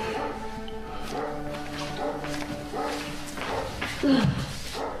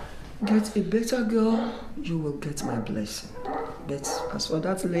 Get a better girl, you will get my blessing. But as for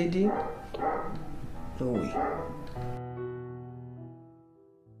that lady, no way.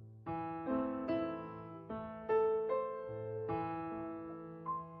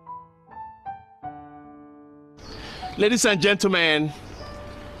 Ladies and gentlemen,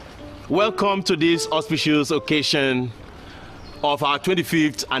 welcome to this auspicious occasion of our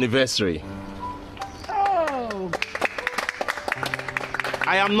 25th anniversary. Oh.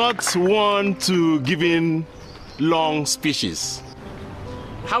 I am not one to give in long speeches.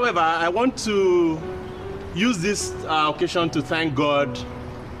 However, I want to use this occasion to thank God,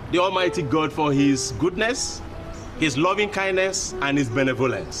 the Almighty God, for His goodness, His loving kindness, and His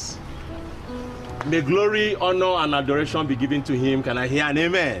benevolence. May glory, honor, and adoration be given to Him. Can I hear an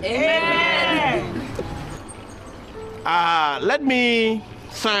amen? Amen. Let me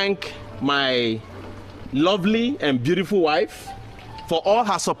thank my lovely and beautiful wife for all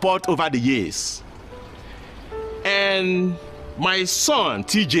her support over the years. And my son,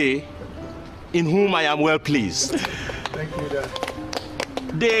 TJ, in whom I am well pleased. Thank you, Dad.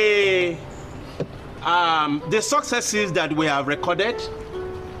 The successes that we have recorded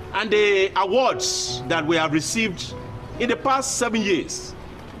and the awards that we have received in the past 7 years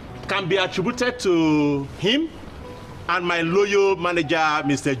can be attributed to him and my loyal manager,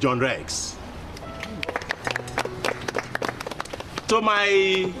 Mr. John Rex. To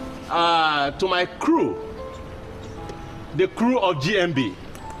my crew, the crew of GMB,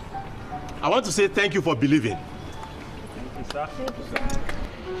 I want to say thank you for believing. Thank you, sir.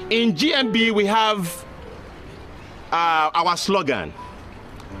 In GMB, we have our slogan,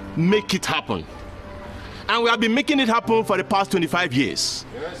 make it happen. And we have been making it happen for the past 25 years.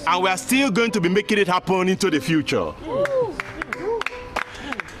 Yes. And we are still going to be making it happen into the future.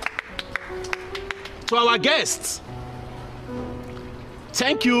 To our guests,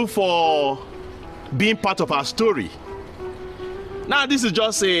 thank you for being part of our story. Now, this is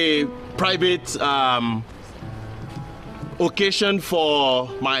just a private occasion for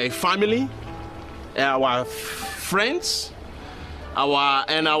my family, our friends,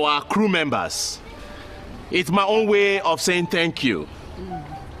 and our crew members. It's my own way of saying thank you.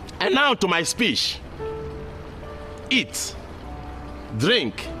 And now to my speech. Eat,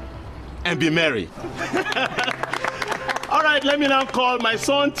 drink, and be merry. All right, let me now call my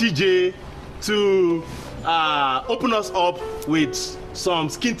son TJ to open us up with some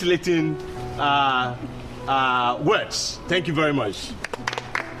scintillating words. Thank you very much.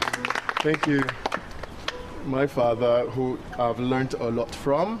 Thank you. My father, who I've learned a lot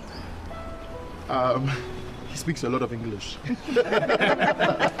from, he speaks a lot of English.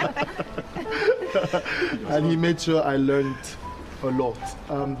 And he made sure I learned a lot.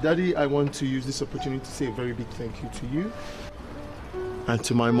 Daddy, I want to use this opportunity to say a very big thank you to you. And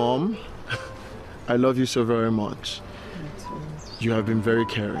to my mom, I love you so very much. You have been very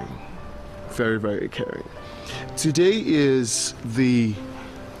caring. Very, very caring. Today is the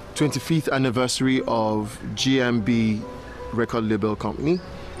 25th anniversary of GMB Record Label Company.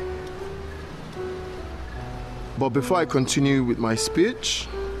 But before I continue with my speech,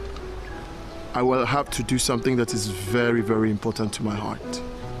 I will have to do something that is very, very important to my heart.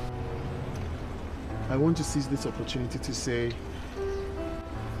 I want to seize this opportunity to say,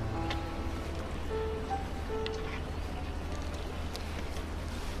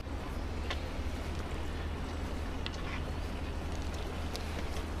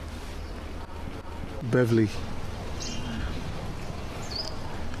 Beverly,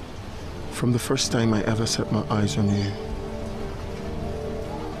 from the first time I ever set my eyes on you,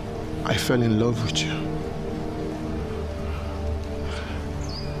 I fell in love with you.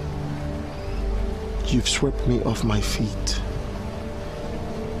 You've swept me off my feet.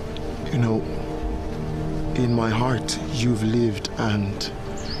 You know, in my heart, you've lived, and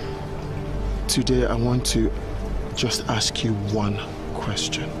today I want to just ask you one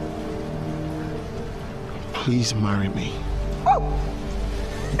question. Please marry me. Oh.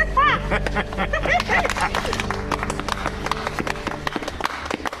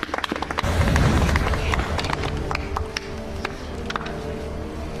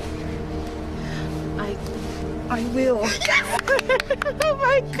 I will. Yes! Oh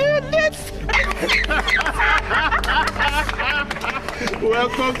my goodness!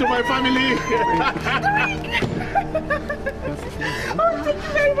 Welcome to my family. Oh, thank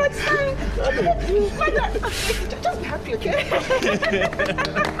you very much, sir. Just be happy, okay?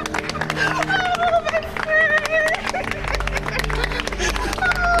 Oh, my friend.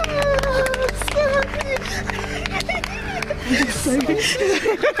 Oh, I'm so happy. Happy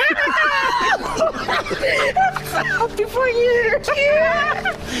for you.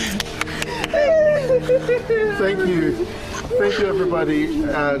 Thank you. Thank you, everybody.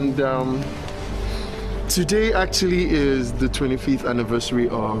 And today actually is the 25th anniversary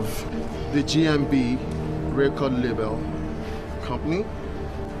of the GMB record label company.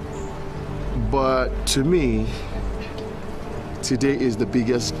 But to me, today is the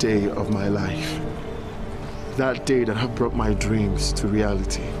biggest day of my life. That day that have brought my dreams to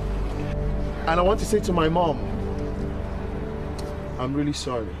reality. And I want to say to my mom, I'm really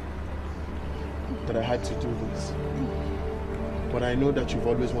sorry that I had to do this. But I know that you've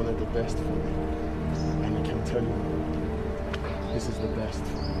always wanted the best for me. And I can tell you, this is the best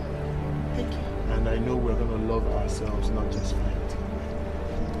for me. Thank you. And I know we're gonna love ourselves, not just fight.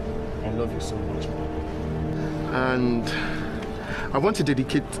 I love you so much, Mom. And I want to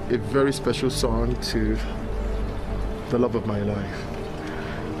dedicate a very special song to the love of my life.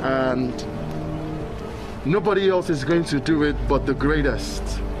 And nobody else is going to do it but the greatest,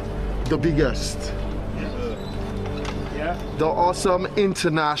 the biggest, the awesome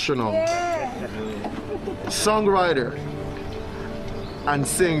international songwriter and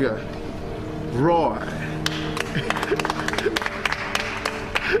singer, Roy.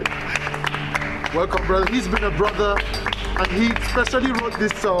 Welcome, brother. He's been a brother, and he especially wrote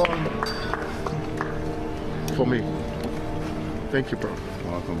this song for me. Thank you, bro.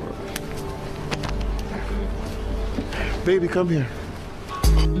 Welcome, brother. Baby, come here.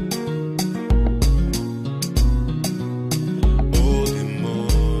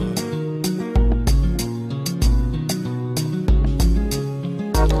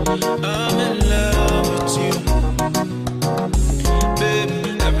 I'm in love with you,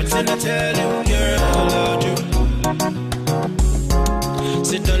 baby. Everything I tell you, girl, I love you.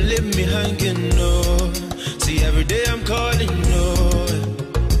 So don't leave me hanging, no. See, every day I'm calling, no.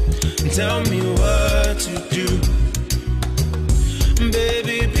 Tell me what to do,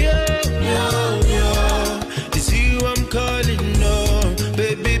 baby. It's you I'm calling, no,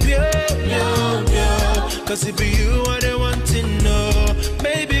 baby. Cause it be you I don't want to know,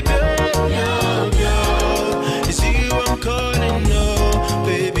 baby. It's you I'm calling, no,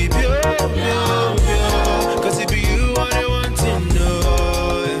 baby. Cause it be you I don't want to know.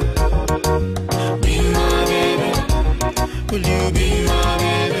 Be my baby, will you be my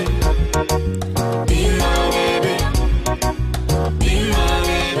baby? Be my baby, be my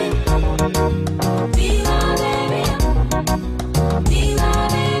baby, be my baby, be my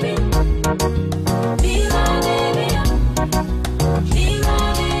baby, be my baby, be my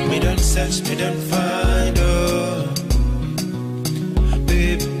baby. Me don't search, me don't find, oh,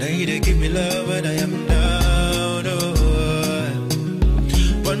 babe. Now you dey give me love when I am down, oh.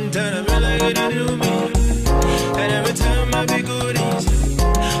 One time I realize you don't do me, and every time I be good easy.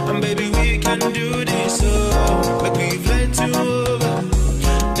 And baby, we can do this, so like we fly to over.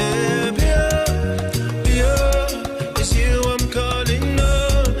 It's you I'm calling,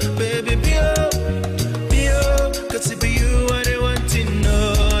 no, baby, cause it be you I don't want to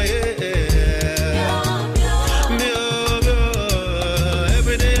know,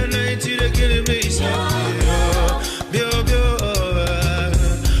 every day and night you dey killing me, so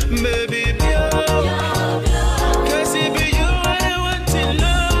baby, cause it be you I don't want to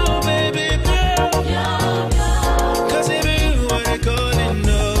know, baby, cause it be you I dey calling,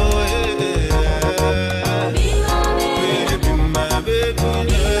 no, baby, be my baby,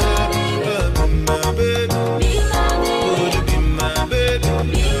 would you be my baby,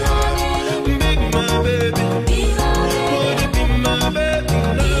 big my baby, would you be my baby,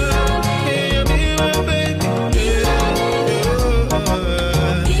 yeah, be my baby,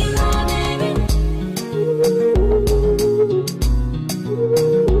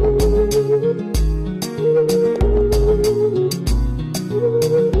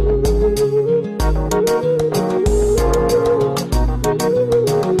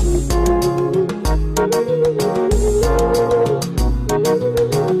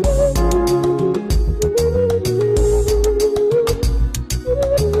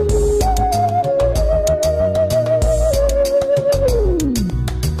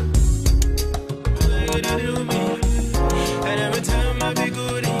 and every time I be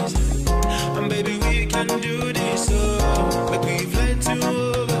good easy, and baby,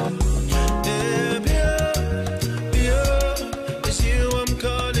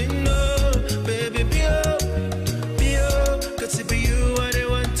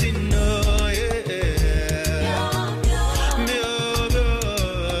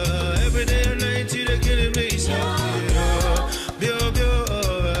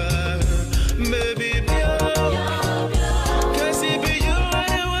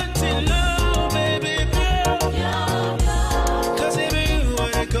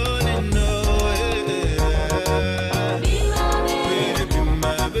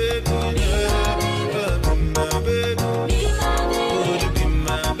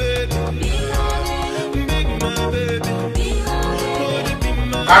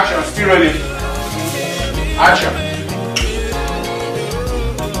 Action, still rolling. Action.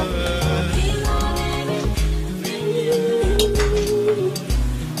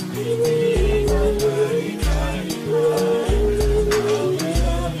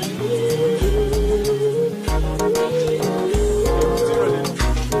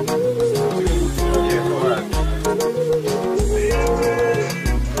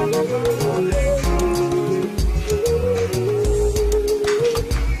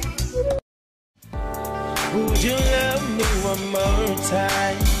 Would you love me one more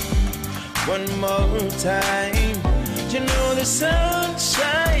time? One more time. You know the sun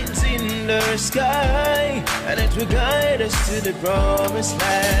shines in the sky, and it will guide us to the promised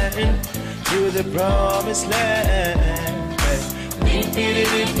land. To the promised land.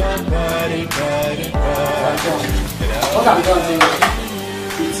 What have you done to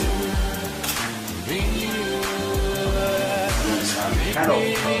Kind of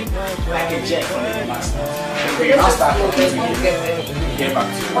like a jet from the master. Okay, you now start talking to me. Get back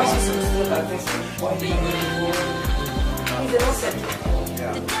to you. Why is he so like this? Why do you He's innocent.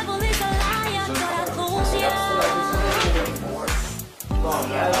 The devil is a liar, but I told you.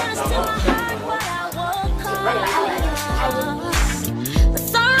 The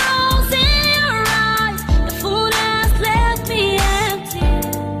sorrows in your eyes, the food has left me empty.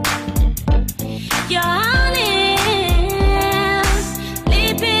 Your honest,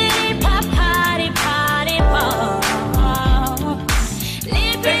 lippity pop, party, party, pop.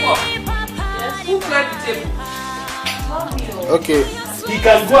 Lippity pop, party, party. Okay. He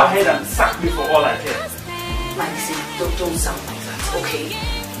can go ahead and sack me for all I care. Mike, see, don't sound like that, okay?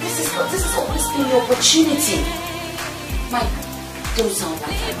 This is always been your opportunity. Mike, don't sound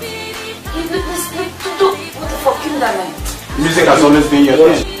like that. Please, don't. What the fuck, give me that line. Music has always been your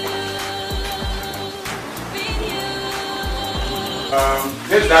thing.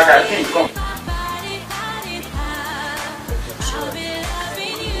 This is that guy, King, come.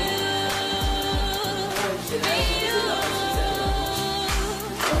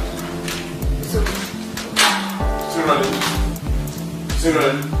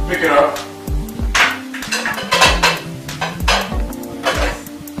 Zero, pick it up.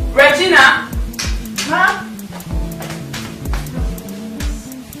 Regina! Huh?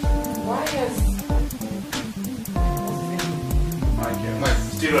 Why is... Mike,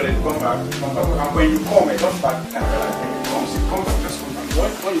 still on it, come back. And when you come, don't start kind of like when you come, come back, just come back.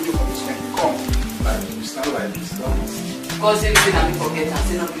 What you do for this when you come, like, you stand like this, Because everything I forget, I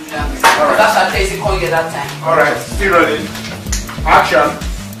still not be done. That's why I tell you to call you that time. Alright, still rolling. Action.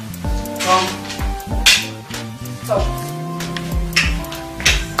 Come. Stop.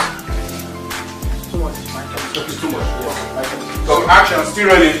 Too much, Michael. It's too much. So action, still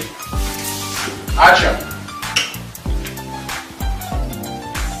rolling. Action.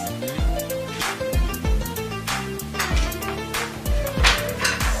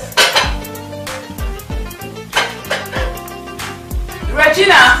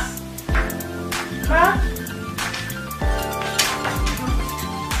 Regina! Huh?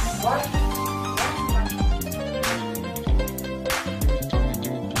 What?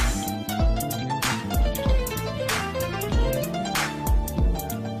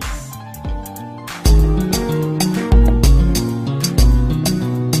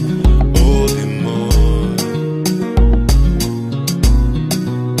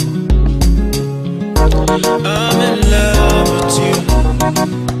 I'm in love with you,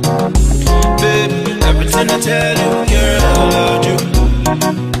 baby. Everything I tell you, girl, I love you.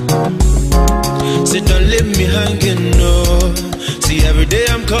 Sit don't leave me hanging, no. See, every day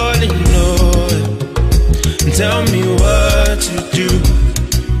I'm calling, no. Tell me what to do,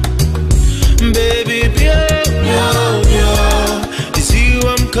 baby. Pure, pure, pure. It's you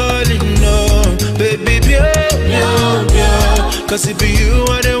I'm calling, no. Baby, pure, pure, pure. Cause it be you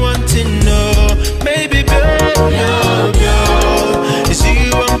I don't want to know. Baby, pure, pure, pure. It's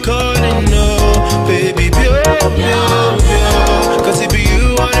you I'm calling, no. Baby, pure, pure, pure. Cause it be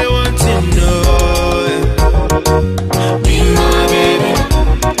you I don't want to know. Be my baby.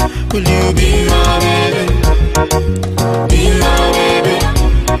 Will you be my baby? Be my baby.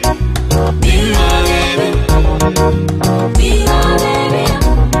 Be my baby. Be my baby.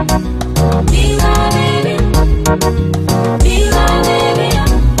 Be my baby. Be my baby.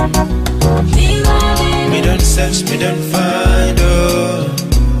 Be my baby. Me don't search, me don't find, oh.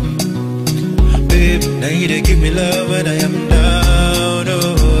 Babe, now you dey give me love when I am down, oh.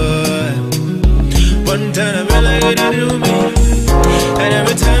 One time I feel like you dey do me, and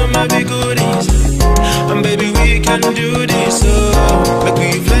every time I be good easy. And baby, we can do this, oh. Like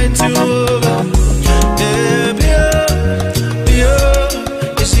we fly to over. Yeah, pure, pure.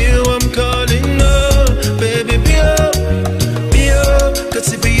 It's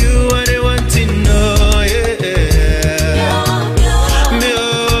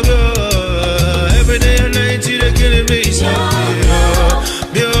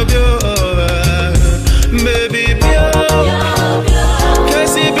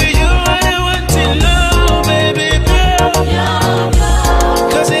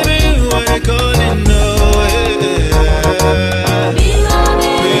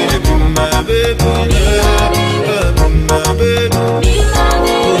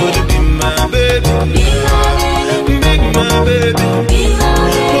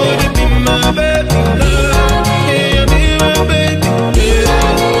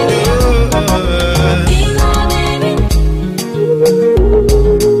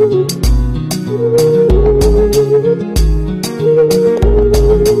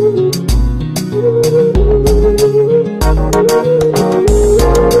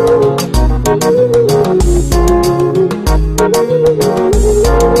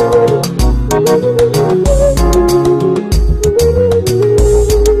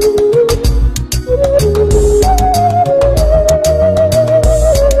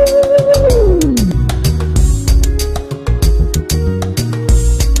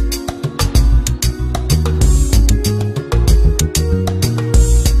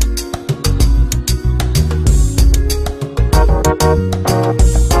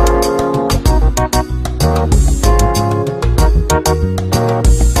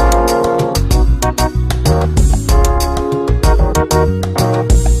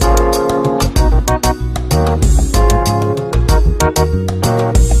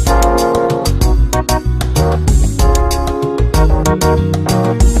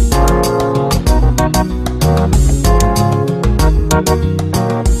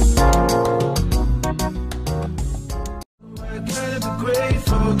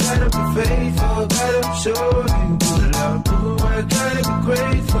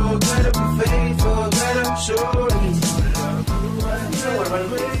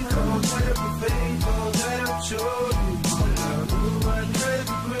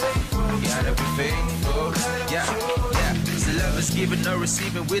Giving or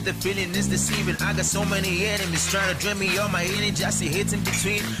receiving with the feeling is deceiving. I got so many enemies trying to drain me all my energy. I see hits in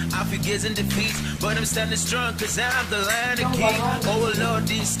between. I feel gears and defeats, but I'm standing strong cause I'm the Lion and King. Oh Lord,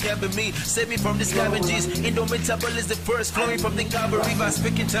 this scabbing me. Save me from the scavengers. Indomitable is the first flowing from the cavalry. By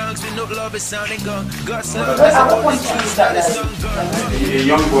speaking tongues with no love is sounding gone. God's love is the only truth that is undone. A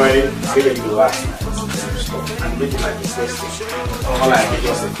young boy gave you the last night and make it like the first thing. All I did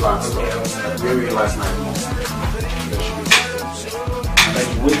was a class. Maybe last night. Like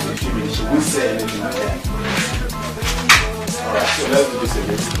you wait for 2 minutes, she won't say anything like that. Alright, so let's do this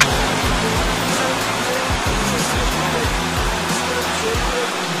again.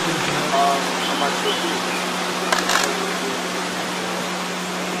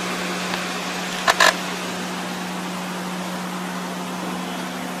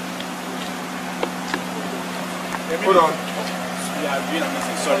 Hold on. We are doing a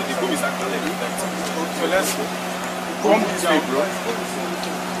message. Sorry, the boom is actually reflecting. So let's come this way, bro.